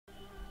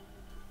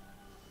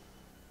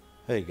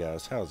Hey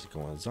guys, how's it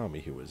going?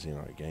 Zombie here with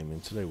Xenon Gaming.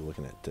 Today we're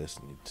looking at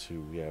Destiny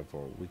 2. We have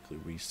our weekly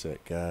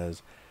reset,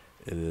 guys.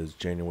 It is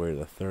January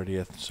the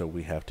 30th, so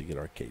we have to get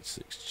our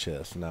Cayde-6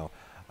 Chest. Now,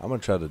 I'm going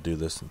to try to do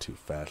this in 2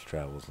 fast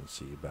travels and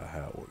see about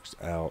how it works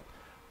out.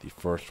 The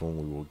first one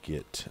we will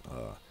get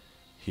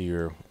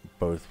here.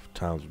 Both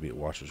times we'll be at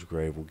Watcher's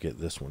Grave. We'll get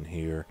this one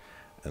here,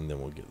 and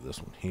then we'll get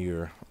this one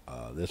here.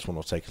 This one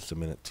will take us a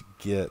minute to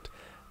get.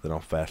 Then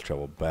I'll fast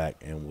travel back,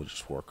 and we'll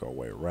just work our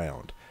way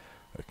around.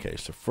 Okay,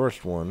 so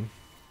first one,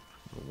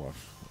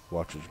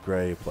 Watcher's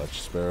Grave, Fletcher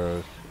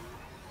Sparrow,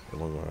 and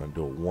we're going to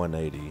do a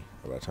 180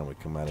 by the time we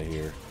come out of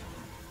here.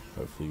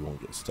 Hopefully you won't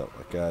get stuck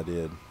like I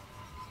did.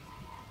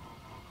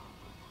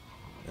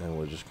 And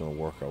we're just going to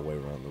work our way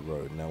around the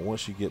road. Now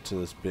once you get to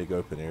this big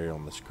open area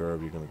on this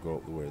curve, you're going to go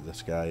up to where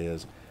this guy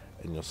is,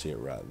 and you'll see it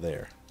right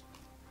there.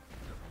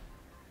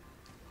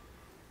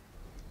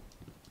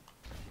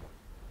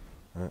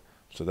 Alright,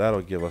 so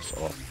that'll give us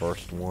our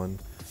first one.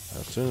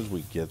 As soon as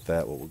we get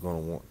that, what we're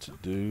going to want to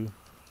do,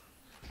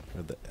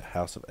 the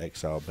House of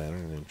Exile banner,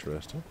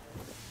 interesting.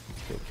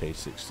 Okay,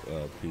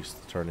 Cayde-6 piece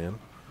to turn in.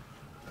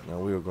 Now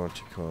we are going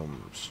to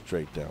come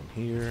straight down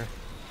here.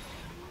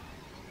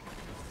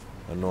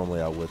 And normally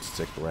I would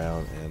stick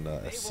around and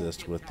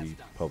assist with the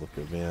public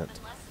event,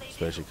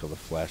 especially because the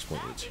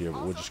flashpoint is here,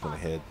 but we're just going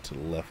to head to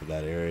the left of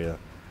that area,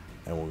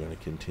 and we're going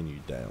to continue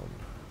down.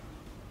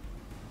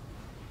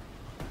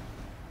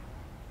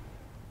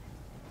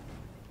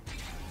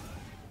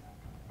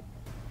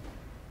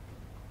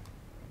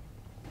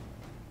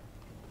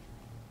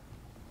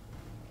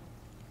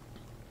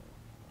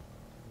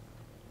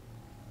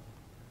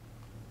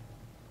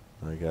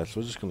 Alright guys, so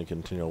we're just going to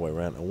continue our way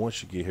around, and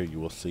once you get here you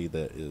will see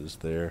that it is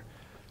there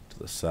to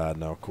the side.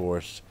 Now of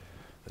course,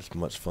 as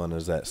much fun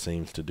as that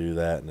seems to do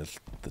that, and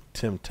the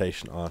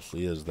temptation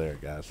honestly is there,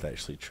 guys, to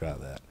actually try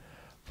that,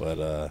 but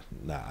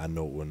nah, I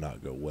know it will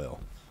not go well.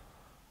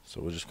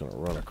 So we're just going to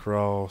run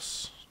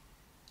across.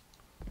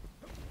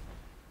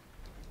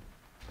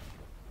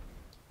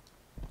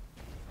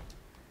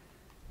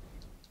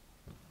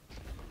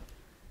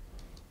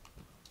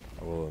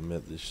 I will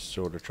admit the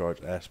shorter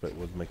charge aspect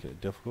was making it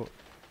difficult.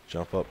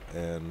 Jump up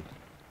and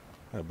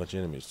have a bunch of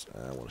enemies.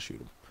 I want to shoot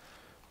them.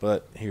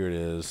 But here it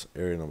is,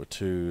 area number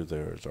 2.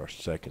 There's our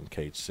second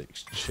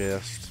Cayde-6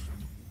 Chest.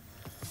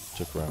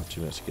 Took around 2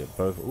 minutes to get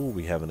both. Ooh,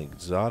 we have an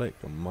exotic,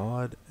 a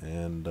mod,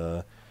 and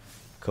a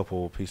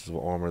couple pieces of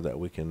armor that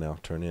we can now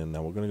turn in.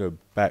 Now we're going to go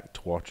back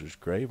to Watcher's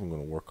Grave. I'm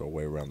going to work our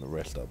way around the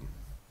rest of them.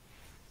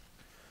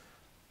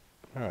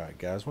 Alright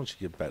guys, once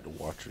you get back to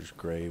Watcher's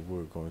Grave,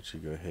 we're going to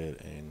go ahead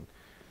and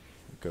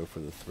go for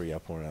the 3 I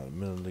pointed out a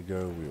minute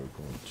ago. We are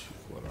going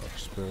to let our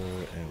Sparrow,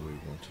 and we're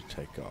going to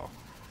take off.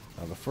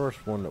 Now the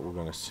first one that we're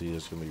going to see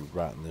is going to be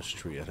right in this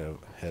tree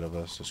ahead of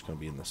us. It's going to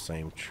be in the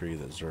same tree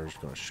that Zer's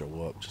going to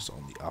show up, just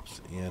on the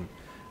opposite end,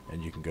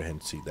 and you can go ahead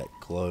and see that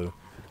glow.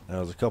 Now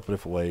there's a couple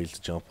different ways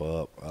to jump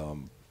up.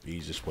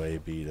 Easiest way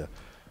would be to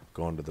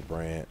go under the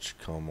branch,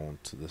 come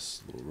onto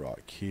this little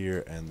rock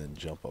here, and then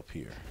jump up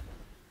here.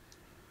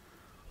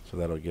 So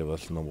that'll give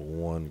us number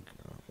 1,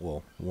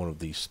 well, one of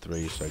these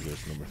 3, so I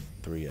guess number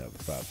 3 out of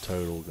 5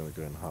 total. We're going to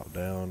go ahead and hop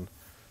down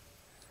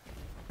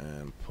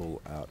and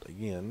pull out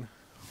again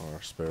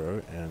our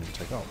Sparrow and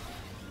take off.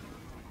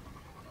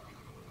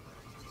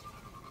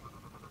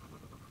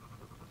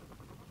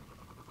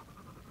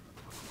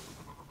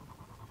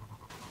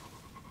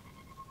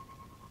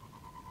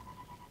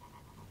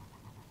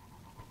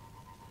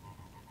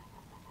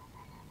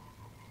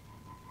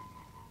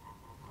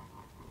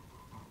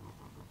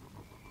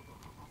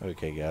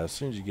 Okay guys, as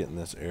soon as you get in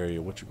this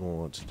area, what you're going to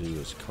want to do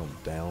is come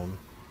down.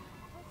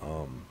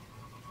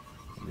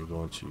 You're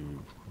going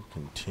to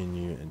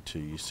continue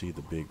until you see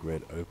the big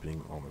red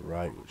opening on the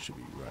right, which should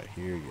be right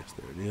here. Yes,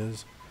 there it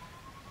is.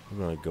 We're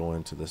going to go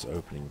into this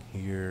opening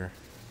here.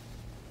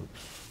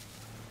 Oops.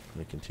 I'm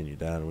going to continue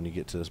down. When you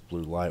get to this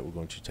blue light, we're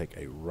going to take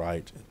a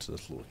right into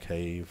this little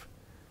cave.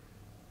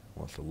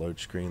 Once the load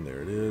screen,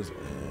 there it is,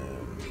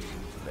 and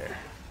there.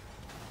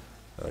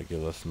 That'll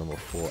give us number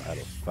 4 out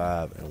of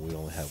 5, and we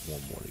only have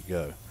 1 more to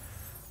go.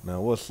 Now,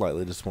 it was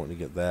slightly disappointing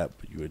to get that,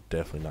 but you would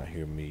definitely not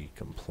hear me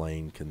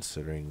complain,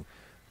 considering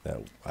that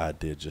I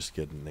did just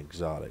get an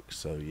exotic.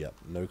 So, yep,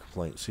 no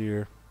complaints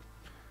here.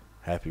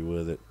 Happy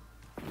with it.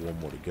 1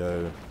 more to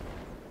go.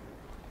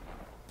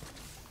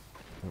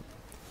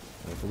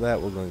 And for that,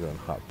 we're going to go and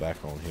hop back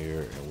on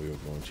here, and we are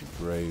going to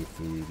brave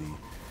through the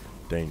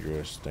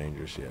dangerous,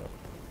 yeah,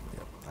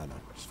 I know,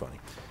 it's funny.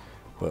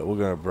 But we're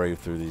going to brave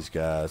through these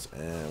guys,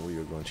 and we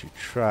are going to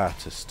try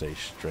to stay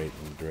straight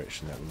in the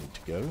direction that we need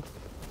to go.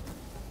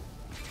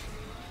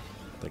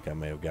 I think I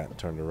may have gotten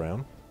turned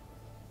around.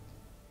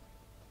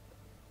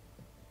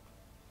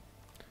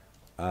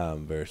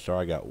 I'm very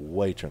sorry, I got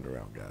way turned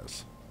around,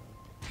 guys.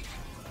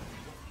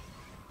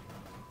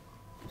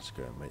 Let's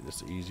go and make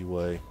this the easy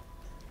way.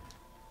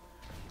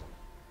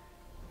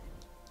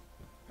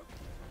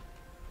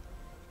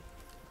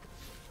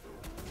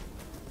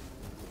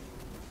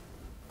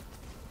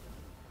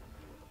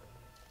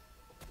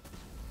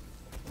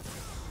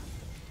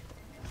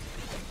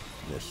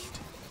 Missed.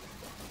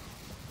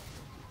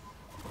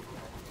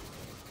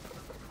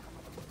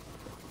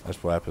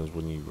 That's what happens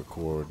when you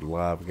record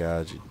live,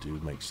 guys. You do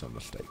make some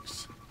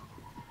mistakes.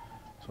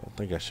 So I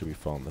think I should be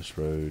following this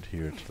road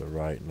here to the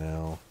right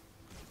now.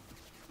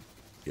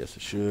 Yes,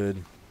 it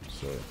should.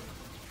 So,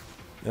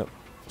 yep,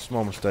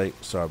 small mistake.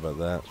 Sorry about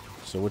that.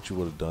 So what you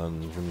would have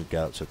done when you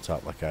got up to the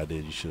top like I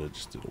did, you should have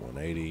just did a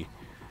 180.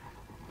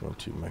 Going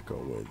to make our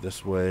way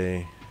this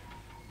way.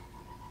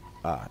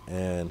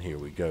 And here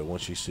we go.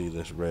 Once you see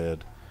this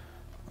red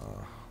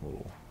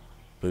little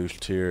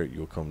boost here,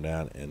 you'll come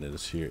down and it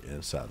is here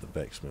inside the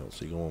Vex mill.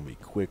 So you're going to be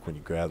quick when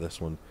you grab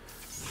this one.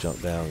 Jump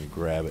down and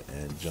grab it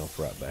and jump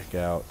right back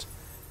out.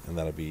 And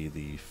that'll be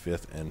the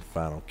 5th and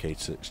final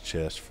Cayde-6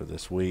 chest for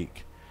this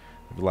week.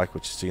 If you like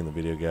what you see in the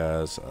video,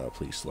 guys,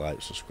 please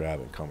like, subscribe,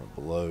 and comment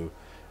below. It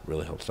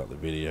really helps out the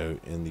video.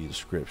 In the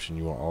description,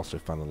 you will also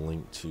find a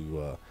link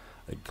to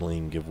a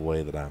Gleam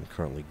giveaway that I'm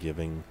currently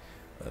giving.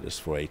 This is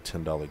for a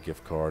 $10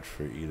 gift card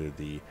for either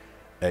the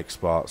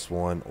Xbox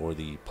One or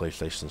the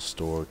PlayStation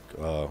Store.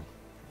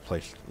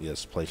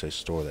 PlayStation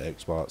Store, the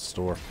Xbox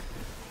Store.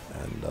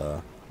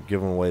 And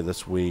giving away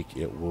this week,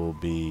 it will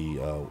be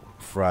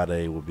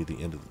Friday will be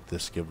the end of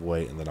this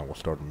giveaway, and then I will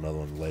start another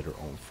one later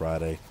on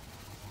Friday.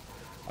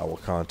 I will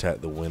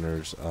contact the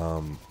winners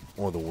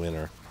or the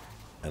winner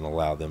and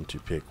allow them to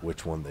pick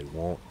which one they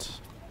want,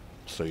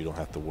 so you don't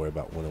have to worry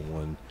about winning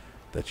one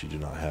that you do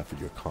not have for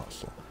your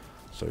console.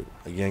 So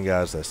again,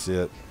 guys, that's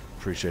it.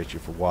 Appreciate you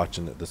for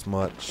watching it this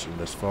much and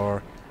this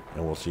far,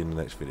 and we'll see you in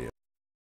the next video.